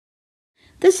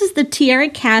This is the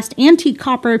TierraCast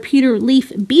anti-copper pewter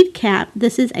leaf bead cap.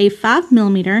 This is a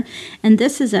 5mm, and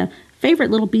this is a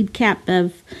favorite little bead cap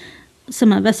of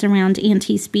some of us around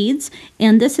Auntie's Beads.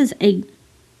 And this is a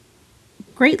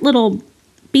great little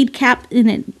bead cap,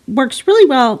 and it works really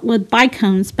well with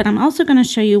bicones, but I'm also going to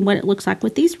show you what it looks like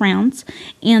with these rounds.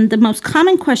 And the most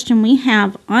common question we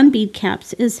have on bead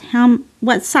caps is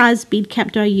what size bead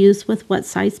cap do I use with what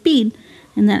size bead?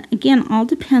 And that, again, all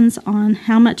depends on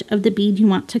how much of the bead you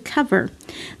want to cover.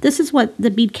 This is what the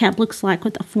bead cap looks like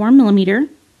with a 4mm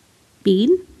bead.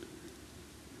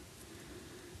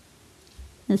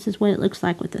 This is what it looks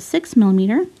like with a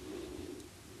 6mm.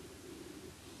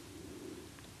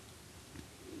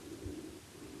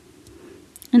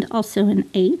 And also an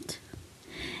 8.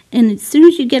 And as soon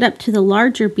as you get up to the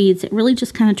larger beads, it really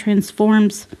just kind of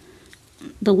transforms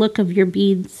the look of your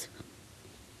beads.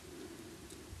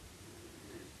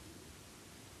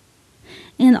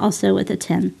 And also with a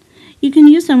 10. You can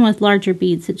use them with larger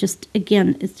beads. It just,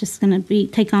 again, it's just going to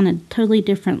take on a totally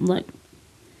different look.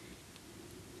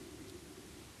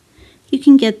 You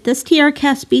can get this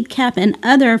TierraCast bead cap and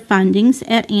other findings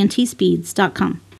at auntiesbeads.com.